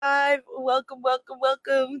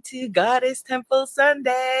welcome to Goddess Temple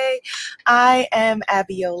Sunday. I am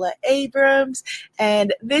Abiola Abrams,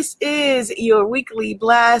 and this is your weekly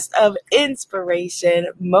blast of inspiration,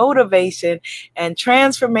 motivation, and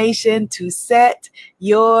transformation to set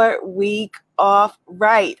your week off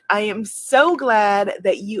right. I am so glad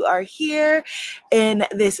that you are here in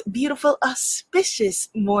this beautiful, auspicious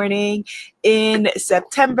morning in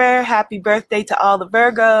September. Happy birthday to all the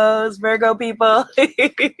Virgo people.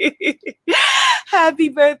 Happy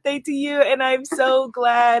birthday to you, and I'm so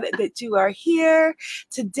glad that you are here.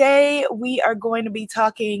 Today, we are going to be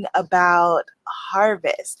talking about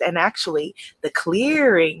harvest and actually the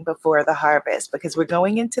clearing before the harvest, because we're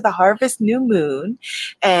going into the harvest new moon,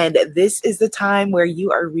 and this is the time where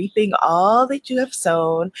you are reaping all that you have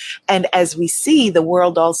sown. And as we see, the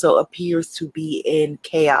world also appears to be in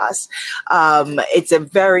chaos. It's a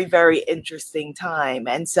very, very interesting time.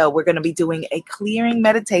 And so we're going to be doing a clearing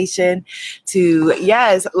meditation to,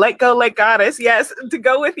 yes, let go, let Goddess. Yes, to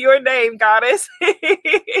go with your name, Goddess.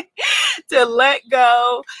 To let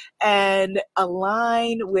go and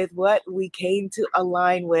align with what we came to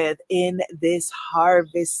align with in this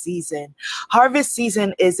harvest season. Harvest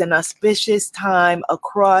season is an auspicious time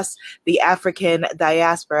across the African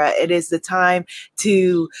diaspora. It is the time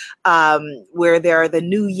to where there are the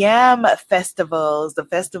new yam festivals, the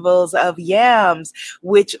festivals of yams,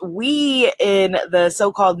 which we in the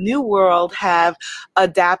so-called New World have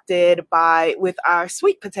adapted with our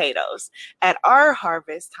sweet potatoes at our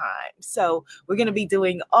harvest time. So we're going to be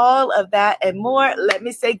doing all of that and more. Let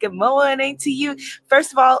me say good morning to you.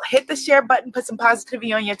 First of all, hit the share button, put some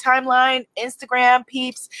positivity on your timeline, Instagram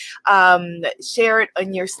peeps, share it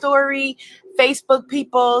on your story. Facebook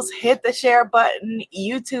peoples, hit the share button.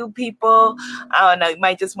 YouTube people, I don't know, you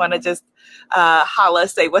might just want to just holla,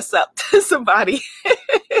 say what's up to somebody.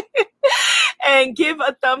 And give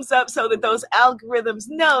a thumbs up so that those algorithms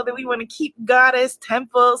know that we want to keep Goddess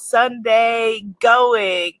Temple Sunday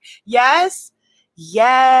going. Yes?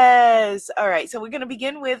 Yes. All right. So we're going to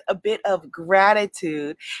begin with a bit of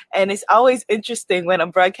gratitude. And it's always interesting when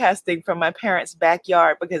I'm broadcasting from my parents'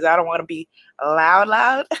 backyard because I don't want to be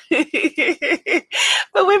loud.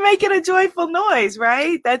 But we're making a joyful noise,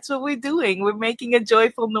 right? That's what we're doing. We're making a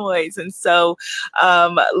joyful noise. And so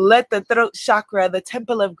let the throat chakra, the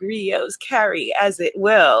temple of griots, carry as it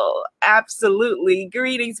will. Absolutely.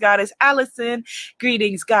 Greetings, Goddess Allison.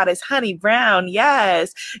 Greetings, Goddess Honey Brown.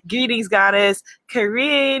 Yes. Greetings, Goddess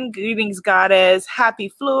Corinne. Greetings, Goddess Happy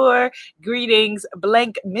Floor. Greetings,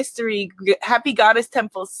 Blank Mystery. Happy Goddess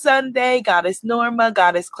Temple Sunday. Goddess Norma.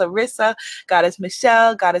 Goddess Clarissa. Goddess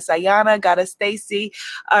Michelle. Goddess Ayana. Goddess Stacy.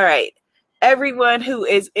 All right. Everyone who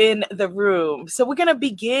is in the room. So we're going to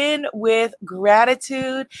begin with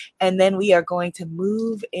gratitude, and then we are going to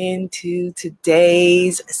move into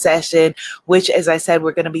today's session, which, as I said,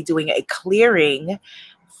 we're going to be doing a clearing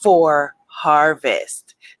for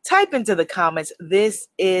harvest. Type into the comments, this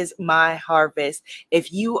is my harvest,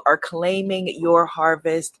 if you are claiming your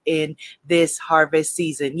harvest in this harvest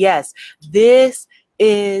season. Yes, this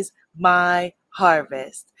is my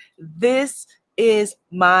harvest. This is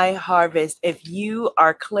my harvest if you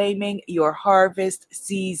are claiming your harvest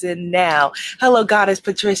season now. Hello, Goddess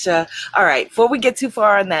Patricia. All right, before we get too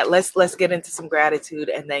far on that, let's get into some gratitude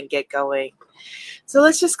and then get going. So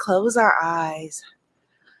let's just close our eyes.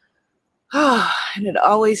 Oh, and it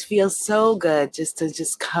always feels so good just to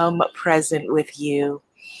come present with you.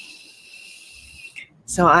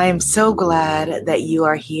 So I am so glad that you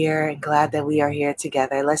are here and glad that we are here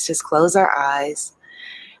together. Let's just close our eyes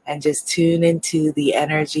and just tune into the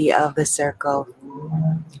energy of the circle.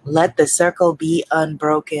 Let the circle be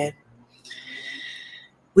unbroken.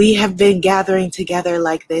 We have been gathering together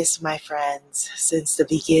like this, my friends, since the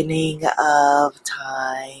beginning of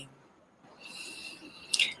time.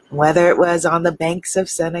 Whether it was on the banks of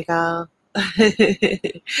Senegal or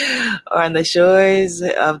on the shores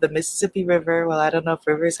of the Mississippi River. Well, I don't know if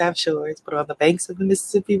rivers have shores, but on the banks of the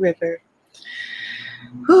Mississippi River.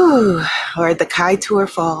 Or at the Kaitour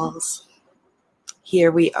Falls.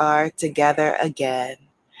 Here we are together again.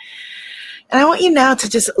 And I want you now to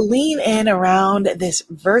just lean in around this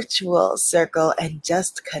virtual circle and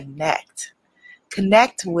just connect.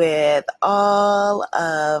 Connect with all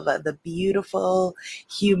of the beautiful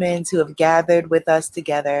humans who have gathered with us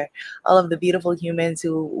together, all of the beautiful humans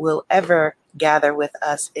who will ever gather with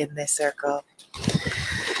us in this circle.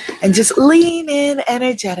 And just lean in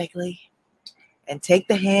energetically and take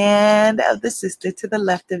the hand of the sister to the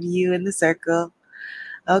left of you in the circle.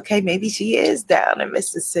 Okay, maybe she is down in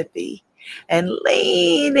Mississippi. And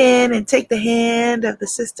lean in and take the hand of the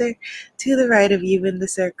sister to the right of you in the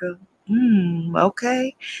circle.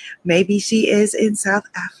 Okay. Maybe she is in South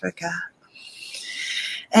Africa.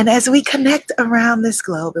 And as we connect around this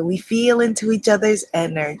globe and we feel into each other's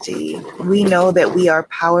energy, we know that we are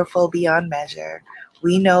powerful beyond measure.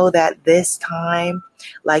 We know that this time,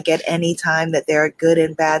 like at any time, that there are good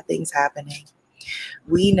and bad things happening.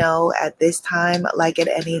 We know at this time, like at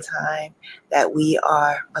any time, that we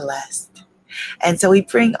are blessed. And so we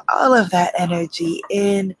bring all of that energy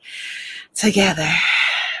in together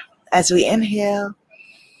as we inhale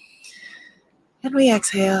and we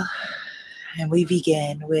exhale. And we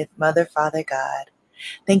begin with Mother, Father, God.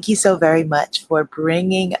 Thank you so very much for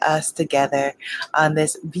bringing us together on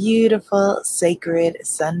this beautiful, sacred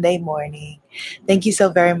Sunday morning. Thank you so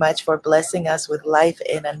very much for blessing us with life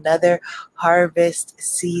in another harvest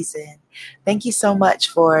season. Thank you so much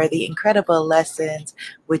for the incredible lessons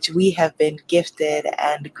which we have been gifted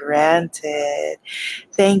and granted.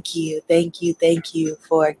 Thank you, thank you, thank you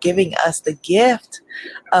for giving us the gift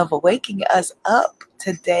of waking us up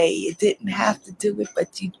today. You didn't have to do it,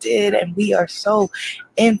 but you did, and we are so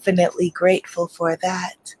infinitely grateful for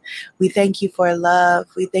that. We thank you for love.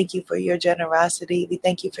 We thank you for your generosity. We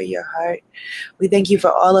thank you for your heart. We thank you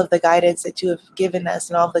for all of the guidance that you have given us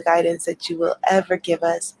and all the guidance that you will ever give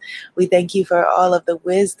us. We thank you for all of the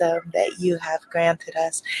wisdom that you have granted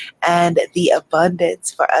us and the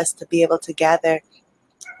abundance for us to be able to gather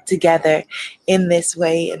together in this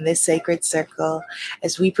way, in this sacred circle,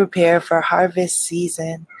 as we prepare for harvest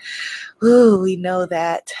season. Ooh, we know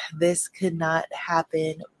that this could not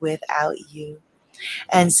happen without you.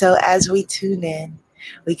 And so as we tune in,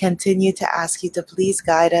 we continue to ask you to please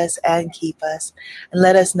guide us and keep us, and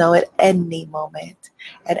let us know at any moment,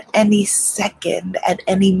 at any second, at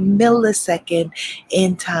any millisecond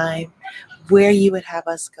in time, where you would have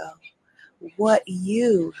us go, what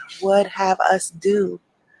you would have us do,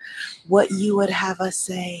 what you would have us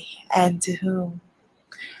say, and to whom.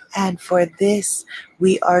 And for this,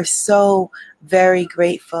 we are so very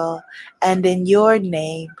grateful. And in your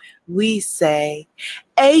name, we say,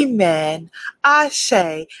 Amen,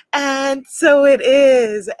 Ashe, and so it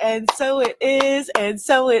is, and so it is, and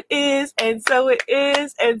so it is, and so it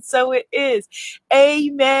is, and so it is.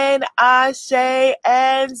 Amen, Ashe,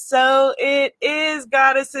 and so it is,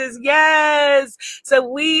 goddesses. Yes. So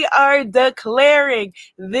we are declaring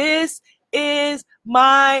this is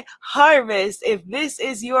my harvest. If this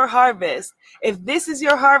is your harvest, if this is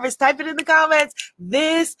your harvest, type it in the comments.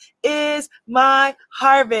 This is my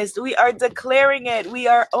harvest. We are declaring it. We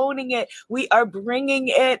are owning it. We are bringing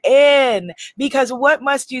it in, because what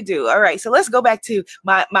must you do? All right. So let's go back to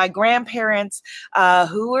my grandparents,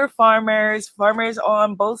 who were farmers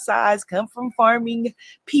on both sides, come from farming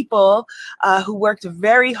people, who worked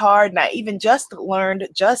very hard. And I even just learned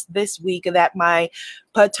just this week that my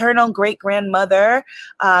paternal great-grandmother,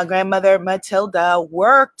 grandmother Matilda,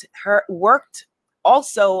 worked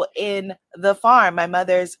also in the farm. My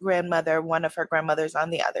mother's grandmother, one of her grandmothers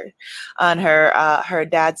on her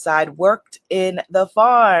dad's side, worked in the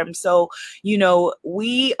farm. So,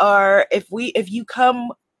 we are, if you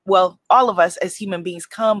come, well, all of us as human beings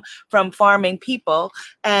come from farming people,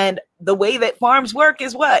 and the way that farms work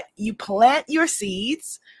is what? You plant your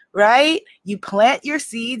seeds, right? You plant your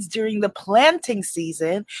seeds during the planting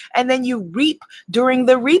season, and then you reap during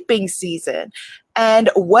the reaping season. And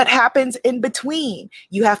what happens in between?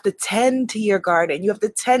 You have to tend to your garden. You have to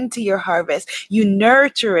tend to your harvest. You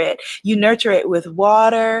nurture it. You nurture it with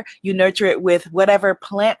water. You nurture it with whatever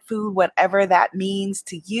plant food, whatever that means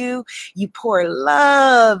to you. You pour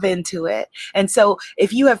love into it. And so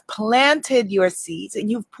if you have planted your seeds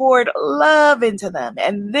and you've poured love into them,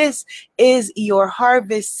 and this is your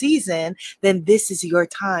harvest season, then this is your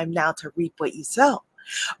time now to reap what you sow.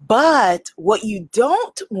 But what you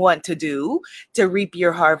don't want to do to reap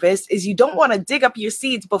your harvest is you don't want to dig up your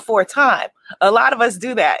seeds before time. A lot of us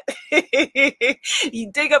do that.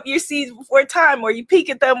 You dig up your seeds before time, or you peek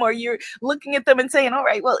at them, or you're looking at them and saying, all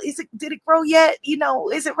right, well, did it grow yet?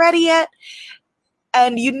 Is it ready yet?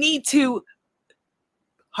 And you need to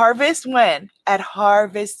harvest when? At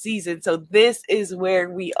harvest season. So this is where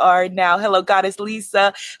we are now. Hello, Goddess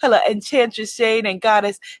Lisa. Hello, Enchantress Shane, and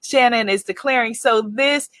Goddess Shannon is declaring, so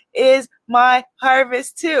this is my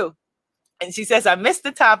harvest too. And she says, I missed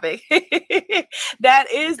the topic. That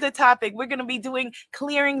is the topic. We're going to be doing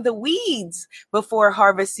clearing the weeds before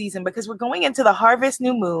harvest season, because we're going into the harvest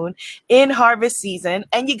new moon in harvest season,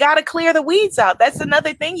 and you got to clear the weeds out. That's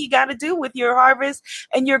another thing you got to do with your harvest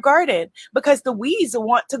and your garden, because the weeds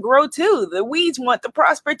want to grow too. The weeds want to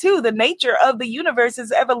prosper too. The nature of the universe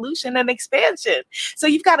is evolution and expansion. So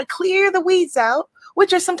you've got to clear the weeds out,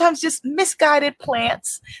 which are sometimes just misguided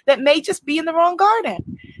plants that may just be in the wrong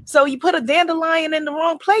garden. So you put a dandelion in the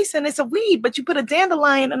wrong place and it's a weed, but you put a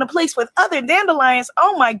dandelion in a place with other dandelions.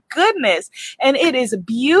 Oh my goodness. And it is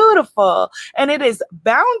beautiful and it is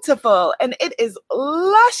bountiful and it is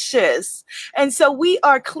luscious. And so we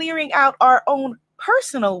are clearing out our own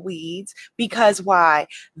personal weeds because why?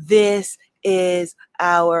 This is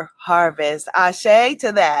our harvest. Ashe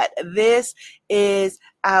to that. This is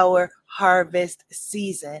our harvest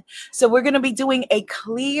season. So we're going to be doing a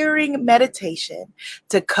clearing meditation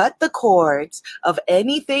to cut the cords of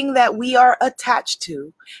anything that we are attached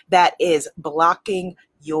to that is blocking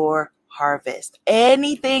your harvest.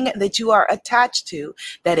 Anything that you are attached to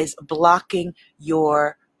that is blocking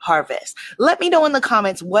your harvest. Let me know in the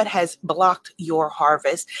comments what has blocked your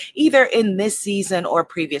harvest, either in this season or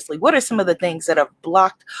previously. What are some of the things that have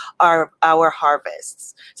blocked our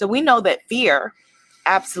harvests? So we know that fear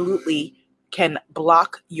absolutely can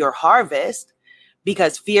block your harvest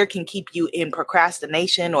because fear can keep you in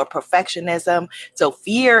procrastination or perfectionism. So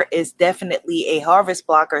fear is definitely a harvest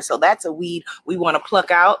blocker. So that's a weed we want to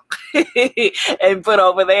pluck out and put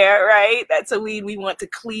over there, right? That's a weed we want to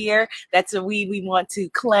clear. That's a weed we want to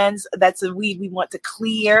cleanse. That's a weed we want to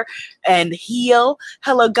clear and heal.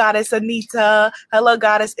 Hello, Goddess Anita. Hello,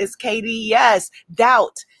 Goddess is Katie. Yes,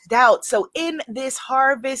 doubt. So in this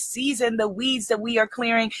harvest season, the weeds that we are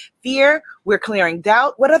clearing, fear, we're clearing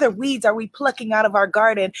doubt. What other weeds are we plucking out of our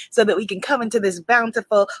garden so that we can come into this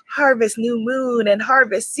bountiful harvest, new moon and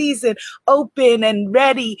harvest season, open and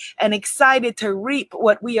ready and excited to reap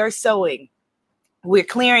what we are sowing? We're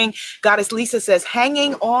clearing, Goddess Lisa says,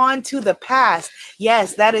 hanging on to the past.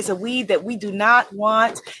 Yes, that is a weed that we do not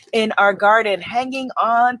want in our garden. Hanging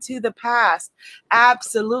on to the past.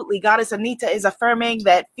 Absolutely. Goddess Anita is affirming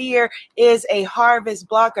that fear is a harvest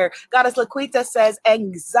blocker. Goddess Laquita says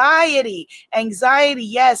anxiety. Anxiety,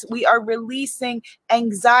 yes, we are releasing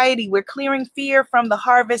anxiety. We're clearing fear from the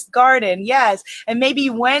harvest garden. Yes. And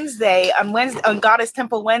maybe on Goddess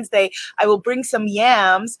Temple Wednesday, I will bring some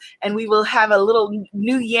yams and we will have a little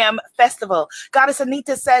new yam festival. Goddess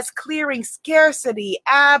Anita says clearing scarcity.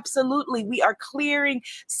 Absolutely. We are clearing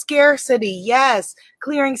scarcity. Yes.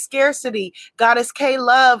 Clearing scarcity. Goddess K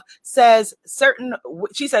Love says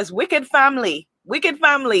she says wicked family.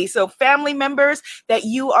 So family members that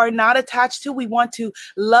you are not attached to, we want to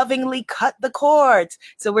lovingly cut the cords.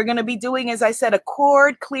 So we're going to be doing, as I said, a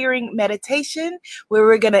cord clearing meditation where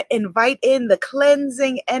we're going to invite in the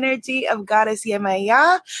cleansing energy of Goddess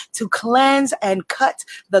Yemaya to cleanse and cut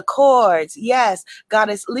the cords. Yes,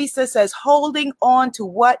 Goddess Lisa says holding on to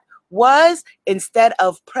what was instead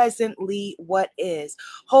of presently what is.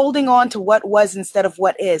 Holding on to what was instead of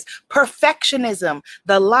what is. Perfectionism,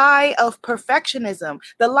 the lie of perfectionism,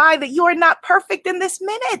 the lie that you are not perfect in this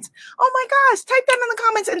minute. Oh my gosh, type that in the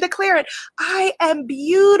comments and declare it. I am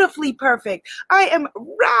beautifully perfect. I am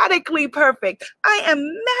radically perfect. I am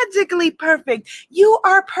magically perfect. You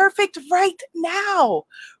are perfect right now.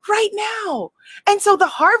 And so the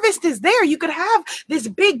harvest is there. You could have this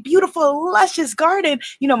big, beautiful, luscious garden.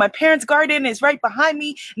 You know, my parents' garden is right behind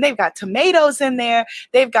me and they've got tomatoes in there.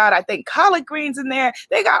 They've got, I think, collard greens in there.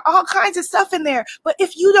 They got all kinds of stuff in there. But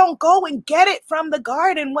if you don't go and get it from the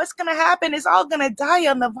garden, what's going to happen is all going to die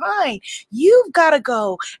on the vine. You've got to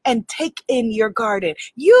go and take in your garden.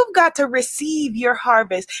 You've got to receive your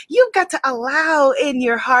harvest. You've got to allow in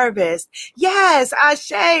your harvest. Yes,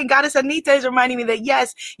 Ashe. Goddess Anita is reminding me that,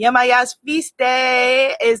 yes, Yemaya's feast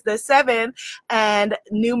day is the 7th and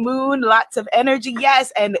new moon, lots of energy.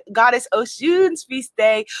 Yes. And Goddess Oshun's feast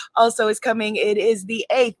day also is coming. It is the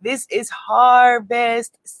 8th. This is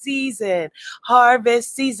harvest season.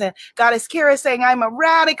 Goddess Kira saying, I'm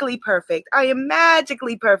radically perfect. I am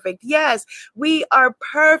magically perfect. Yes, we are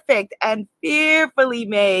perfect and fearfully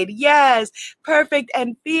made. Yes, perfect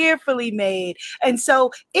and fearfully made. And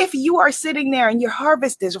so if you are sitting there and your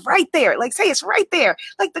harvest is right there, like say it's right there,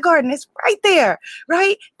 like the garden is right there,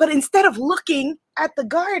 right? But instead of looking at the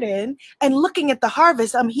garden and looking at the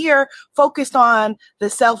harvest, I'm here focused on the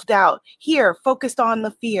self-doubt, here focused on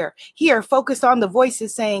the fear, here focused on the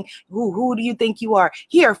voices saying, who do you think you are?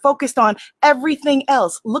 Here focused on everything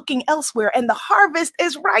else, looking elsewhere, and the harvest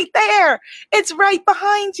is right there. It's right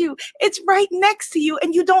behind you. It's right next to you,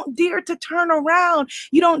 and you don't dare to turn around.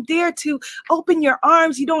 You don't dare to open your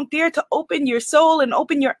arms. You don't dare to open your soul and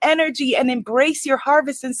open your energy and embrace your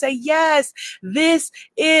harvest and say, yes, this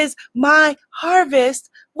is my harvest.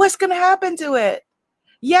 What's going to happen to it?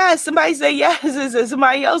 Yes, somebody say yes.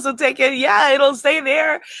 Somebody else will take it. Yeah, it'll stay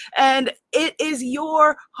there. And it is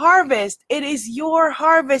your harvest. It is your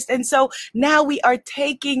harvest. And so now we are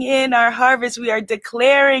taking in our harvest. We are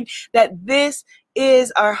declaring that this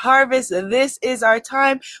is our harvest. This is our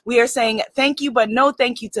time. We are saying thank you, but no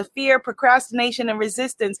thank you to fear, procrastination, and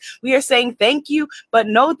resistance. We are saying thank you, but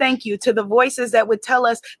no thank you to the voices that would tell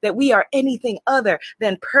us that we are anything other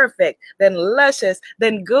than perfect, than luscious,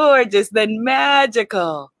 than gorgeous, than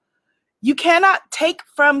magical. You cannot take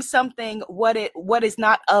from something what is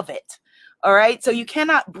not of it. All right. So you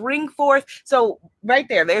cannot bring forth. So right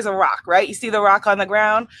there's a rock, right? You see the rock on the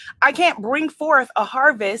ground. I can't bring forth a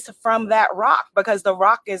harvest from that rock because the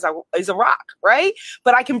rock is a rock, right?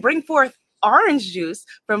 But I can bring forth orange juice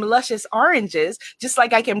from luscious oranges, just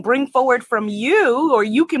like I can bring forward from you, or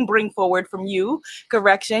you can bring forward from you,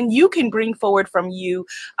 correction. You can bring forward from you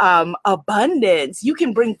abundance. You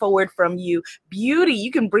can bring forward from you beauty. You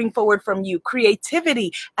can bring forward from you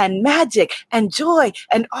creativity and magic and joy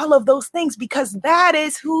and all of those things, because that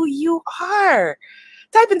is who you are.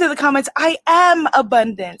 Type into the comments, I am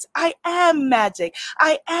abundance. I am magic.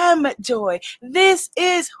 I am joy. This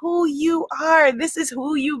is who you are. This is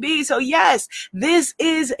who you be. So yes, this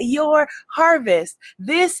is your harvest.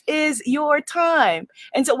 This is your time.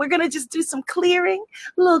 And so we're going to just do some clearing,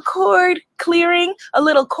 a little cord clearing, a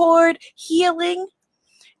little cord healing,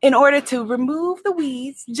 in order to remove the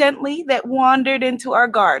weeds gently that wandered into our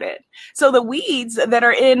garden. So the weeds that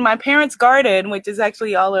are in my parents' garden, which is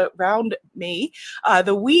actually all around me,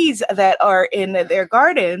 the weeds that are in their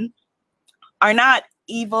garden are not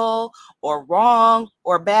evil or wrong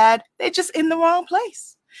or bad. They're just in the wrong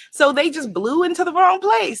place. So they just blew into the wrong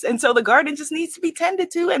place. And so the garden just needs to be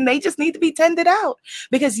tended to, and they just need to be tended out,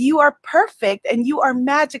 because you are perfect and you are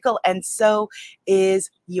magical. And so is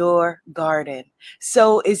your garden.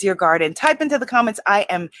 So is your garden. Type into the comments, I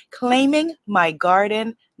am claiming my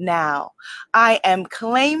garden now. I am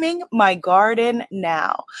claiming my garden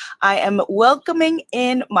now. I am welcoming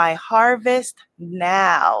in my harvest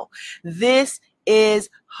now. This is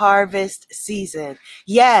harvest season.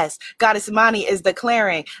 Yes, Goddess Imani is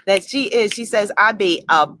declaring that she says, I be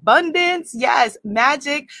abundance. Yes,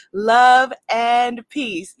 magic, love, and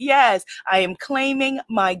peace. Yes, I am claiming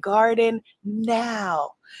my garden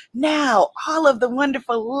now. Now, all of the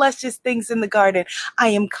wonderful, luscious things in the garden, I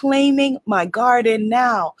am claiming my garden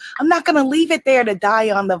now. I'm not going to leave it there to die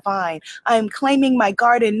on the vine. I am claiming my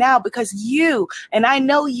garden now, because you, and I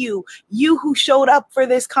know you who showed up for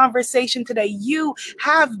this conversation today, you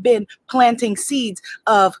have been planting seeds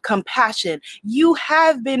of compassion. You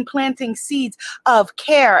have been planting seeds of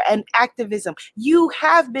care and activism. You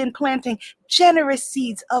have been planting generous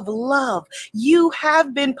seeds of love. You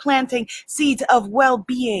have been planting seeds of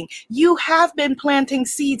well-being. You have been planting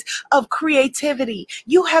seeds of creativity.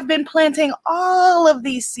 You have been planting all of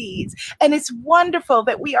these seeds. And it's wonderful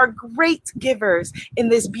that we are great givers in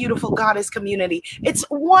this beautiful goddess community. It's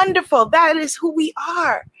wonderful. That is who we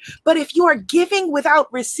are. But if you are giving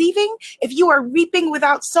without receiving, if you are reaping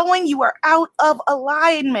without sowing, you are out of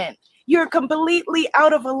alignment. You're completely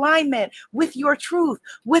out of alignment with your truth,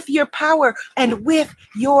 with your power, and with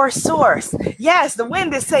your source. Yes, the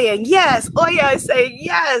wind is saying yes. Oya is saying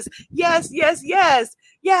yes, yes, yes, yes.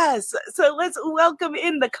 Yes, so let's welcome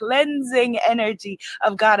in the cleansing energy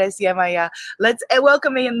of Goddess Yemaya. Let's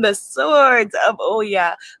welcome in the swords of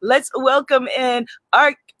Oya. Let's welcome in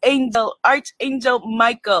Archangel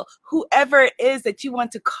Michael, whoever it is that you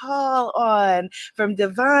want to call on from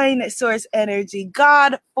divine source energy,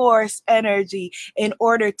 God force energy, in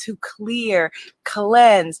order to clear,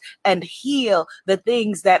 cleanse, and heal the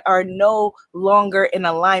things that are no longer in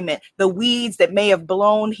alignment. The weeds that may have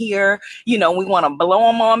blown here, we want to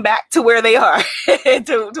blow them on back to where they are,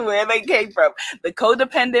 to where they came from. The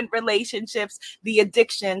codependent relationships, the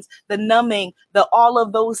addictions, the numbing, all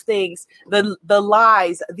of those things, the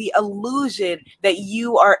lies, the illusion that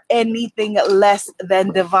you are anything less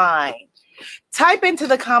than divine. Type into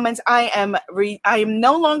the comments, I am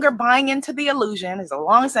no longer buying into the illusion. It's a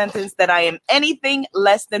long sentence, that I am anything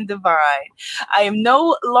less than divine. I am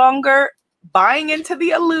no longer buying into the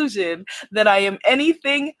illusion that I am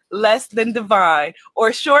anything less than divine.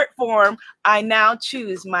 Or short form, I now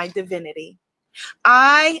choose my divinity.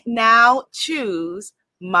 I now choose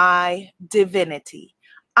my divinity.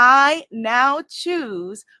 I now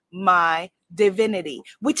choose my divinity,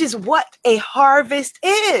 which is what a harvest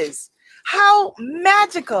is. How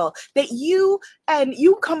magical that you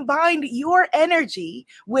combined your energy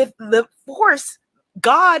with the force,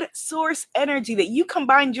 God source energy, that you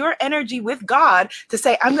combined your energy with God to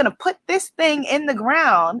say, I'm going to put this thing in the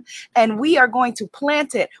ground and we are going to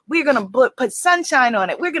plant it. We're going to put sunshine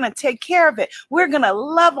on it. We're going to take care of it. We're going to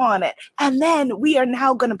love on it. And then we are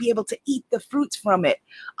now going to be able to eat the fruits from it.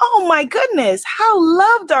 Oh my goodness. How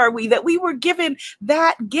loved are we that we were given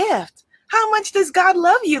that gift? How much does God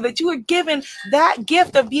love you that you are given that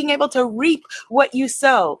gift of being able to reap what you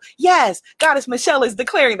sow? Yes, Goddess Michelle is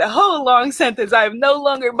declaring the whole long sentence. I am no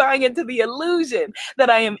longer buying into the illusion that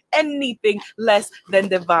I am anything less than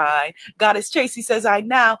divine. Goddess Tracy says, I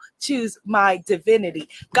now choose my divinity.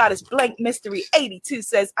 Goddess Blank Mystery 82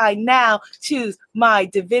 says, I now choose my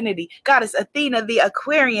divinity. Goddess Athena the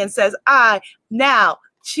Aquarian says, I now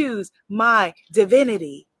choose my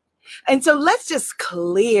divinity. And so let's just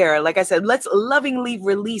clear, like I said, let's lovingly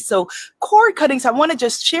release. So cord cuttings, I want to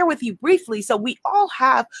just share with you briefly. So we all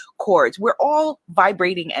have cords. We're all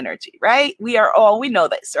vibrating energy, right? We know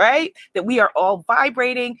this, right? That we are all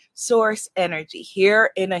vibrating source energy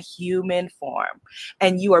here in a human form.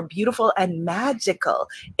 And you are beautiful and magical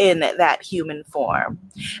in that human form.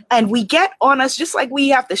 And we get on us just like we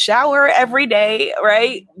have to shower every day,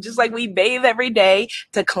 right? Just like we bathe every day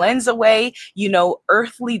to cleanse away,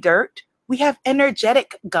 earthly dirt. We have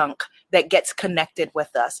energetic gunk that gets connected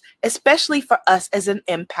with us, especially for us as an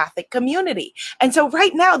empathic community. And so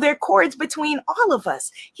right now, there are cords between all of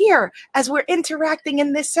us here as we're interacting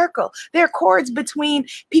in this circle. There are cords between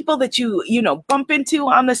people that you bump into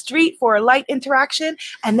on the street for a light interaction.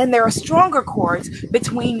 And then there are stronger cords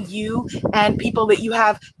between you and people that you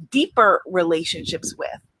have deeper relationships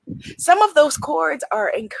with. Some of those cords are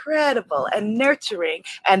incredible and nurturing,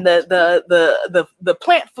 and the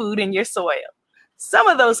plant food in your soil. Some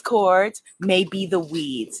of those cords may be the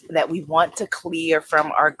weeds that we want to clear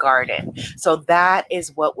from our garden. So that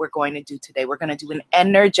is what we're going to do today. We're going to do an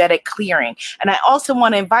energetic clearing. And I also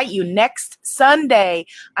want to invite you next Sunday.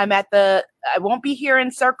 I won't be here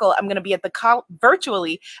in Circle. I'm going to be at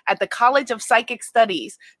virtually at the College of Psychic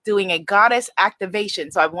Studies doing a goddess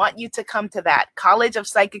activation. So I want you to come to that College of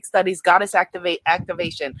Psychic Studies goddess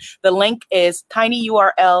activation. The link is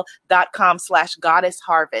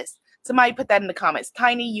tinyurl.com/goddessharvest. Somebody put that in the comments,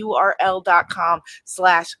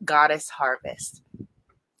 tinyurl.com/goddessharvest.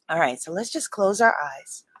 All right, so let's just close our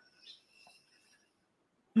eyes.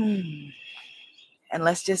 And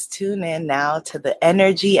let's just tune in now to the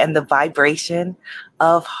energy and the vibration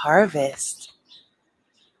of harvest.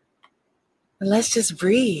 And let's just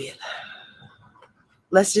breathe.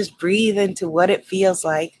 Let's just breathe into what it feels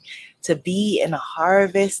like to be in a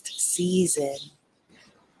harvest season.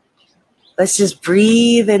 Let's just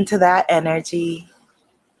breathe into that energy.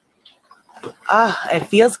 It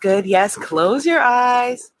feels good. Yes, close your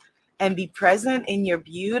eyes and be present in your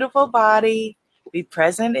beautiful body. Be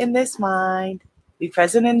present in this mind. Be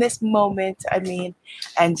present in this moment, and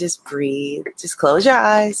just breathe. Just close your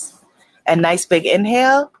eyes. And nice big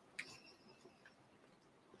inhale.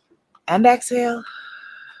 And exhale.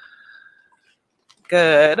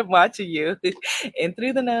 Good. I'm watching you. In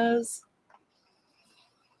through the nose.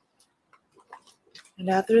 And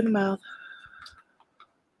out through the mouth.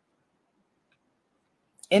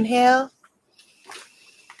 Inhale.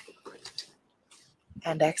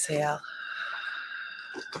 And exhale.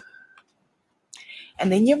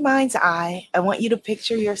 And in your mind's eye, I want you to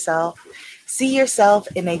picture yourself, see yourself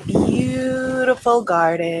in a beautiful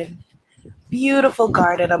garden, a bountiful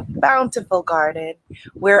garden,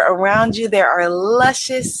 where around you there are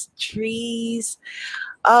luscious trees.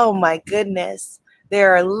 Oh my goodness.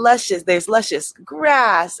 There's luscious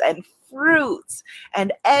grass and fruits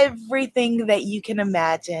and everything that you can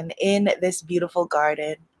imagine in this beautiful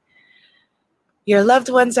garden. Your loved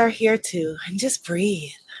ones are here too, and just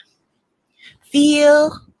breathe.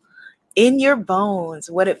 Feel in your bones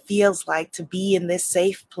what it feels like to be in this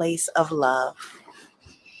safe place of love.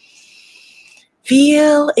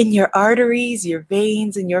 Feel in your arteries, your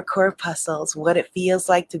veins, and your corpuscles what it feels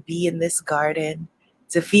like to be in this garden,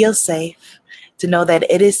 to feel safe, to know that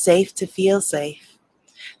it is safe to feel safe,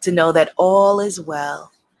 to know that all is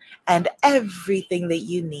well and everything that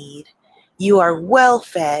you need. You are well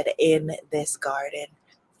fed in this garden.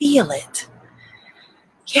 Feel it.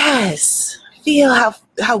 Yes. Feel how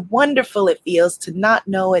wonderful it feels to not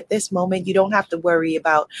know at this moment. You don't have to worry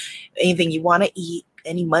about anything you want to eat,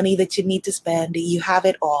 any money that you need to spend. You have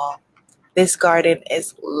it all. This garden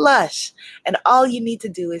is lush, and all you need to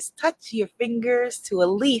do is touch your fingers to a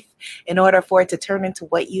leaf in order for it to turn into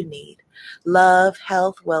what you need. Love,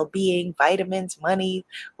 health, well-being, vitamins, money,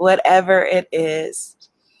 whatever it is.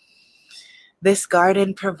 This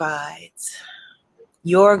garden provides.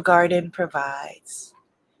 Your garden provides.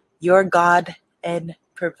 Your God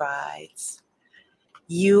provides.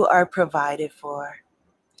 You are provided for.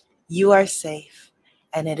 You are safe,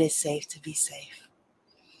 and it is safe to be safe.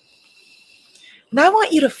 And I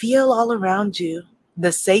want you to feel all around you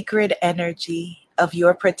the sacred energy of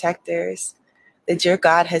your protectors that your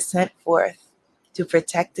God has sent forth to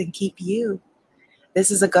protect and keep you.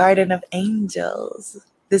 This is a garden of angels.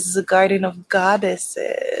 This is a garden of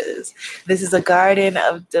goddesses. This is a garden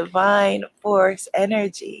of divine force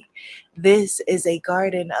energy. This is a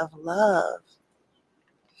garden of love.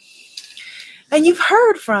 And you've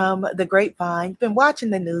heard from the grapevine, been watching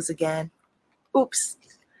the news again.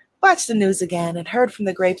 Watched the news again and heard from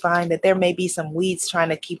the grapevine that there may be some weeds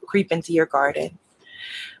trying to creep into your garden.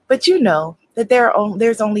 But you know that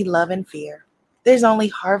there's only love and fear. There's only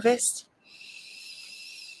harvest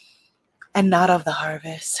and not of the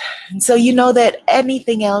harvest. And so you know that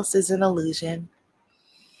anything else is an illusion.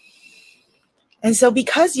 And so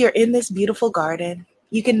because you're in this beautiful garden,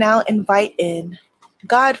 you can now invite in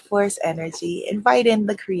God force energy, invite in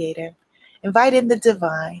the creator, invite in the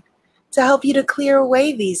divine to help you to clear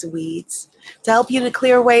away these weeds, to help you to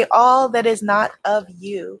clear away all that is not of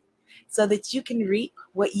you, so that you can reap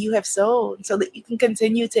what you have sown, so that you can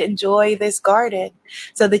continue to enjoy this garden,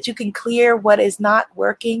 so that you can clear what is not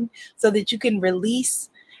working, so that you can release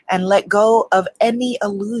and let go of any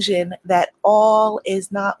illusion that all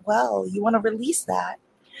is not well. You want to release that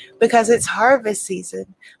because it's harvest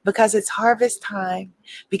season, because it's harvest time,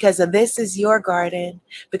 because this is your garden,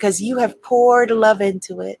 because you have poured love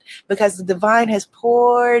into it, because the divine has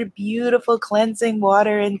poured beautiful cleansing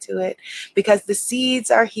water into it, because the seeds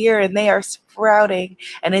are here and they are sprouting,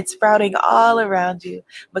 and it's sprouting all around you,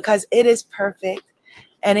 because it is perfect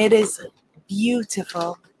and it is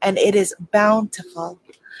beautiful and it is bountiful.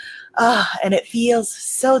 And it feels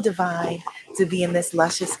so divine to be in this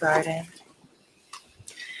luscious garden.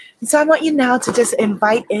 And so I want you now to just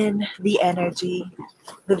invite in the energy,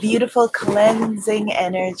 the beautiful cleansing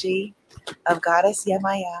energy of Goddess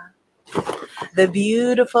Yemaya, the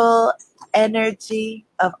beautiful energy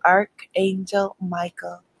of Archangel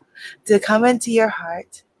Michael to come into your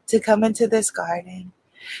heart, to come into this garden,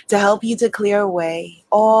 to help you to clear away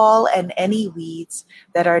all and any weeds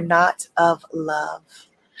that are not of love.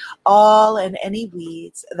 All and any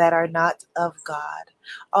weeds that are not of God,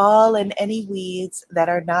 all and any weeds that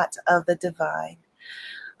are not of the divine.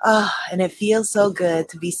 And it feels so good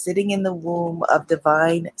to be sitting in the womb of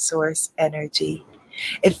divine source energy.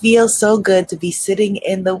 It feels so good to be sitting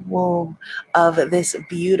in the womb of this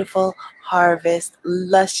beautiful harvest,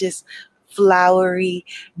 luscious, flowery,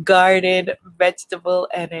 garden, vegetable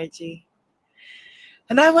energy.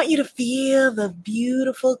 And I want you to feel the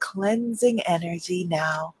beautiful cleansing energy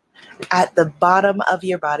now at the bottom of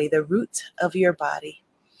your body, the root of your body.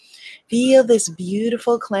 Feel this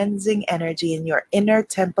beautiful cleansing energy in your inner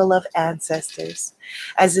temple of ancestors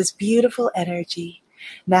as this beautiful energy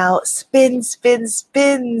now spins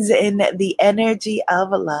in the energy of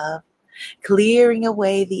love, clearing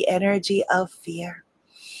away the energy of fear,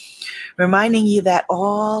 reminding you that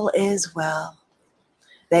all is well,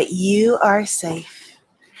 that you are safe.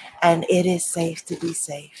 And it is safe to be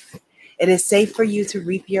safe. It is safe for you to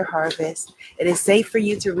reap your harvest. It is safe for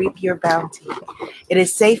you to reap your bounty. It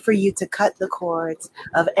is safe for you to cut the cords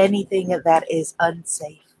of anything that is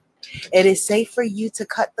unsafe. It is safe for you to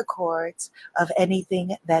cut the cords of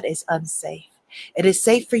anything that is unsafe. It is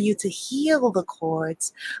safe for you to heal the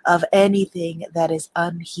cords of anything that is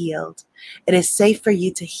unhealed. It is safe for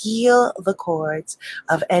you to heal the cords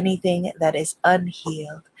of anything that is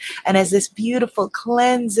unhealed. And as this beautiful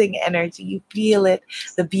cleansing energy, you feel it,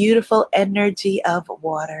 the beautiful energy of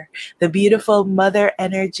water, the beautiful mother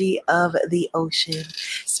energy of the ocean,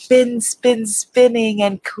 spinning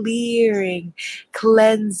and clearing,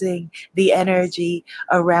 cleansing the energy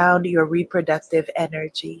around your reproductive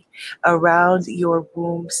energy, around your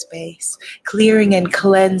womb space, clearing and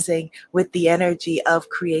cleansing with the energy of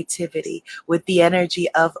creativity, with the energy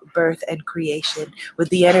of birth and creation, with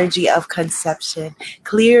the energy of conception,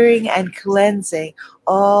 clearing and cleansing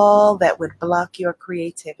all that would block your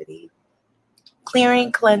creativity,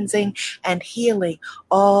 clearing, cleansing, and healing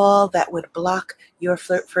all that would block your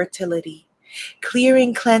fertility,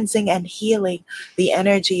 clearing, cleansing, and healing the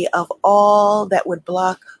energy of all that would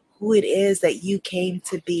block who it is that you came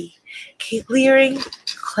to be, clearing,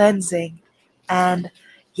 cleansing, and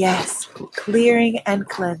yes, clearing and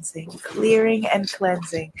cleansing, clearing and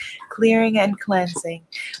cleansing, clearing and cleansing.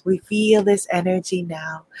 We feel this energy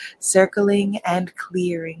now, circling and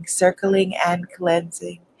clearing, circling and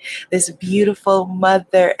cleansing. This beautiful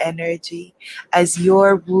mother energy, as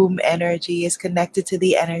your womb energy is connected to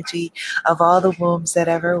the energy of all the wombs that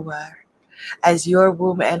ever were. As your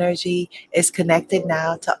womb energy is connected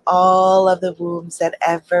now to all of the wombs that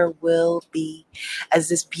ever will be, as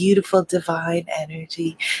this beautiful divine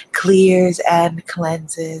energy clears and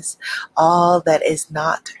cleanses all that is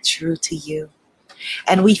not true to you.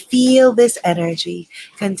 And we feel this energy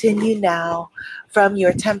continue now from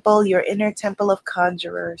your temple, your inner temple of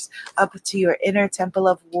conjurers, up to your inner temple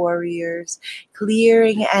of warriors,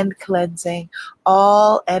 clearing and cleansing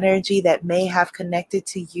all energy that may have connected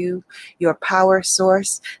to you, your power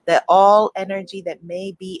source, that all energy that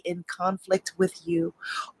may be in conflict with you,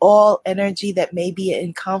 all energy that may be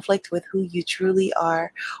in conflict with who you truly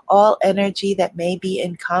are, all energy that may be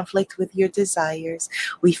in conflict with your desires.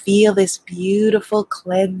 We feel this beautiful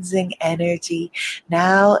cleansing energy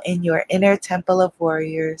now in your inner temple of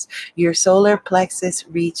warriors, your solar plexus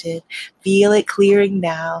region. Feel it clearing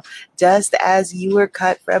now, just as you were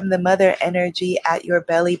cut from the mother energy at your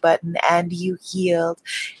belly button and you healed.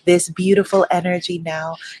 This beautiful energy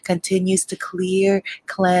now continues to clear,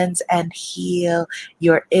 cleanse, and heal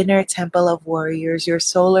your inner temple of warriors, your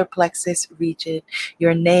solar plexus region,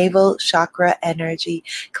 your navel chakra energy,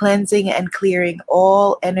 cleansing and clearing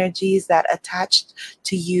all energies that attached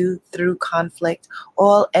to you through conflict,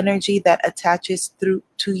 all energy that attaches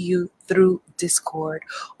to you through discord,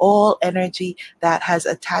 all energy that has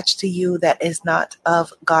attached to you that is not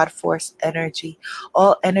of God force energy,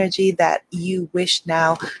 all energy that you wish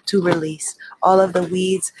now to release, all of the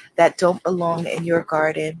weeds that don't belong in your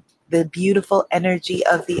garden, the beautiful energy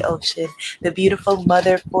of the ocean, the beautiful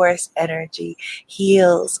mother force energy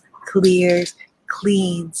heals, clears,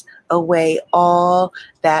 cleans away all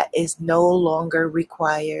that is no longer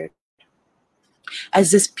required.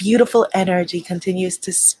 As this beautiful energy continues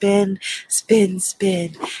to spin, spin,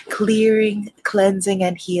 spin, clearing, cleansing,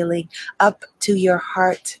 and healing up to your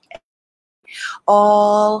heart,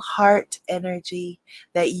 all heart energy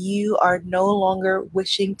that you are no longer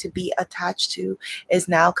wishing to be attached to is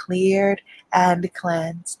now cleared and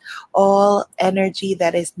cleansed. All energy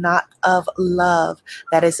that is not of love,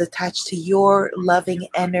 that is attached to your loving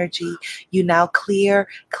energy, you now clear,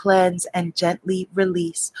 cleanse, and gently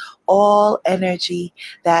release. All energy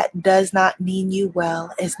that does not mean you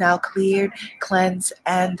well is now cleared, cleansed,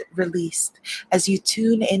 and released. As you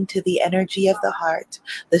tune into the energy of the heart,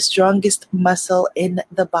 the strongest muscle in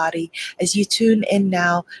the body, as you tune in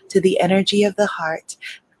now to the energy of the heart,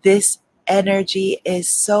 this energy is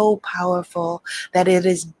so powerful that it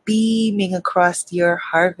is beaming across your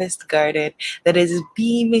harvest garden, that it is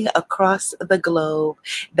beaming across the globe,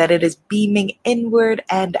 that it is beaming inward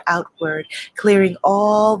and outward, clearing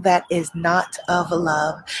all that is not of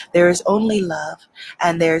love. There is only love,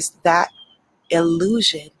 and there's that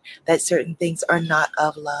illusion that certain things are not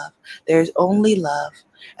of love. There's only love,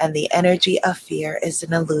 and the energy of fear is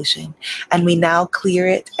an illusion. And we now clear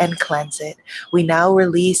it and cleanse it. We now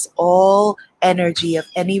release all energy of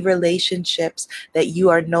any relationships that you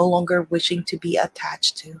are no longer wishing to be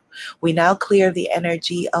attached to. We now clear the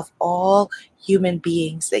energy of all human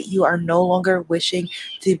beings that you are no longer wishing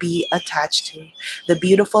to be attached to. The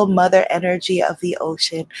beautiful mother energy of the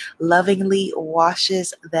ocean lovingly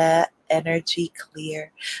washes that energy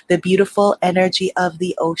clear. The beautiful energy of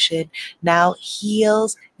the ocean now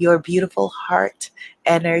heals your beautiful heart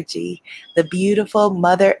energy. The beautiful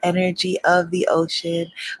mother energy of the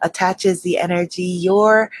ocean attaches the energy,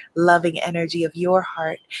 your loving energy of your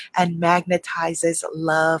heart, and magnetizes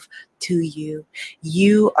love to you.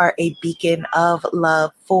 You are a beacon of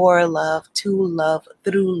love, for love, to love,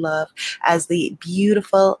 through love, as the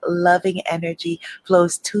beautiful loving energy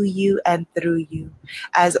flows to you and through you,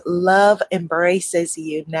 as love embraces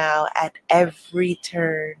you now at every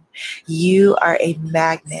turn. You are a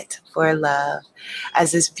magnet for love.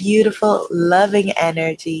 As this beautiful loving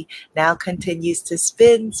energy now continues to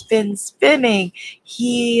spin, spin, spinning,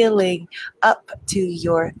 healing up to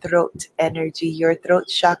your throat energy, your throat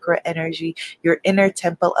chakra energy, your inner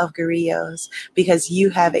temple of Gurios, because you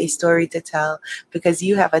have a story to tell, because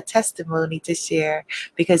you have a testimony to share,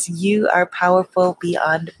 because you are powerful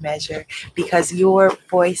beyond measure, because your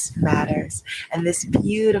voice matters. And this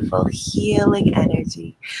beautiful healing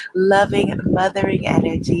energy, loving, mothering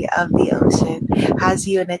energy of the ocean has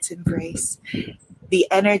you in its embrace. The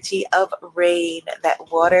energy of rain that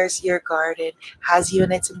waters your garden has you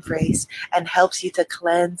in its embrace and helps you to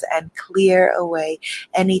cleanse and clear away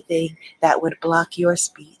anything that would block your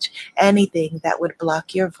speech, anything that would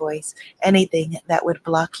block your voice, anything that would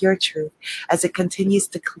block your truth, as it continues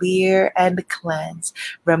to clear and cleanse,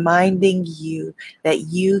 reminding you that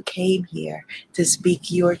you came here to speak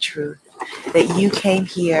your truth, that you came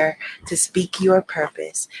here to speak your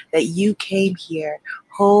purpose, that you came here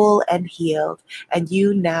whole and healed, and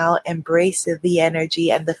you now embrace the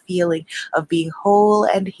energy and the feeling of being whole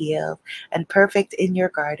and healed and perfect in your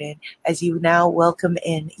garden as you now welcome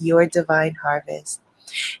in your divine harvest.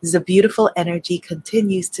 As the beautiful energy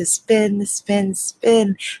continues to spin, spin,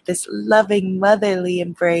 spin, this loving motherly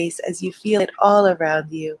embrace as you feel it all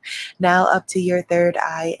around you. Now up to your third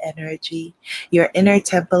eye energy, your inner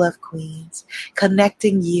temple of queens,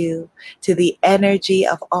 connecting you to the energy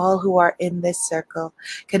of all who are in this circle,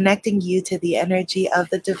 connecting you to the energy of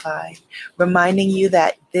the divine, reminding you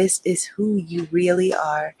that this is who you really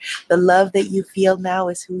are. The love that you feel now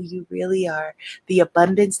is who you really are. The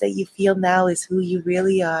abundance that you feel now is who you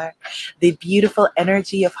really are. The beautiful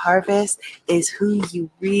energy of harvest is who you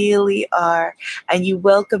really are. And you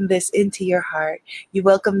welcome this into your heart. You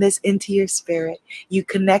welcome this into your spirit. You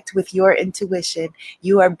connect with your intuition.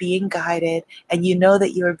 You are being guided, and you know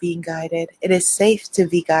that you are being guided. It is safe to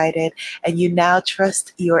be guided, and you now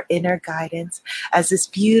trust your inner guidance as this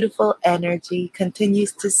beautiful energy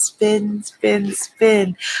continues to spin, spin,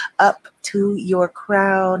 spin up to your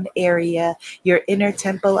crown area, your inner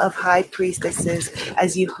temple of high priestesses,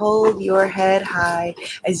 as you hold your head high,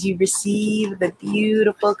 as you receive the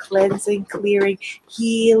beautiful cleansing, clearing,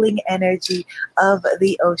 healing energy of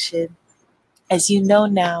the ocean. As you know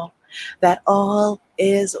now that all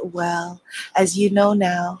is well, as you know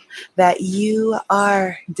now that you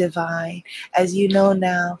are divine, as you know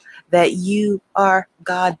now that you are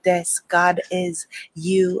goddess, God is,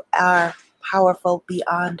 you are powerful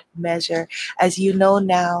beyond measure, as you know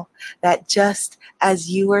now that just as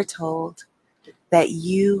you were told, that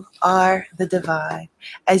you are the divine,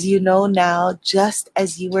 as you know now, just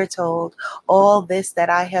as you were told, all this that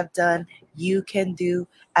I have done, you can do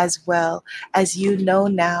as well. As you know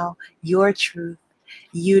now your truth,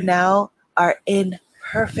 you now are in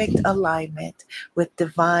perfect alignment with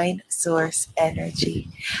divine source energy,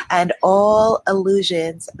 and all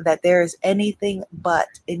illusions that there is anything but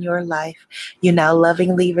in your life, you now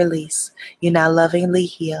lovingly release, you now lovingly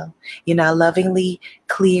heal, you now lovingly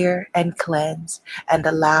clear and cleanse and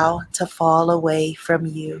allow to fall away from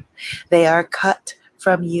you. They are cut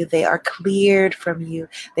from you. They are cleared from you.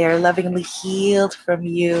 They are lovingly healed from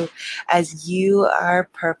you, as you are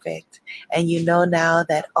perfect. And you know now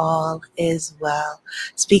that all is well.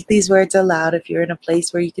 Speak these words aloud if you're in a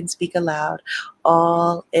place where you can speak aloud.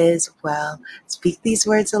 All is well. Speak these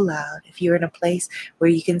words aloud if you're in a place where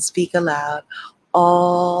you can speak aloud.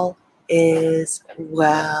 All is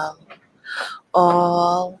well.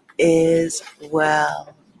 All is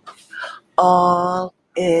well. All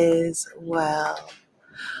is well.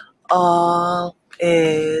 All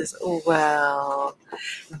is well.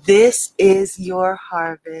 This is your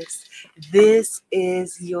harvest. This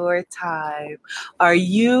is your time. Are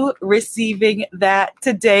you receiving that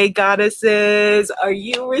today, goddesses? Are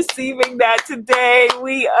you receiving that today?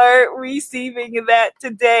 We are receiving that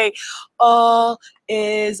today. All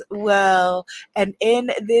is well. And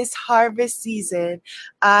in this harvest season,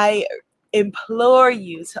 I implore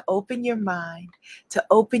you to open your mind, to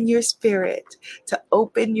open your spirit, to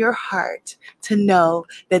open your heart, to know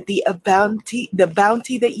that the bounty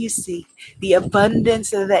that you seek, the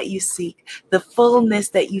abundance that you seek, the fullness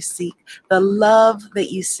that you seek, the love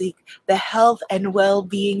that you seek, the health and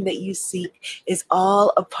well-being that you seek is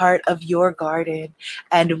all a part of your garden,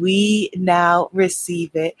 and we now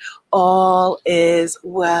receive it. All is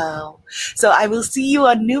well. So I will see you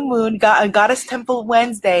on New Moon, Goddess Temple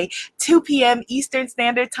Wednesday, 2 p.m. Eastern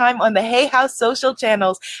Standard Time on the Hay House social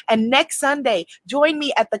channels. And next Sunday, join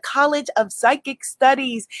me at the College of Psychic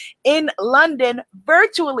Studies in London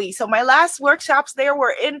virtually. So my last workshops there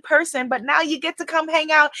were in person, but now you get to come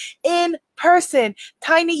hang out in person.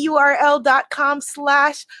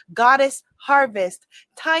 tinyurl.com/goddessharvest.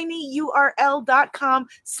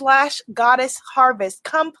 tinyurl.com/goddessharvest.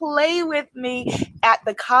 Come play with me at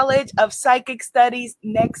the College of Psychic Studies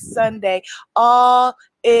next Sunday. All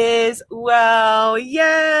is well.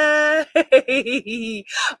 Yay!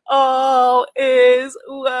 All is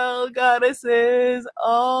well, goddesses.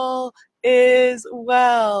 All is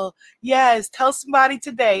well. Yes, tell somebody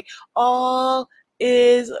today. All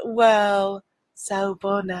is well.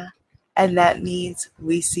 Sawubona. And that means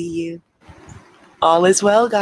we see you. All is well, guys.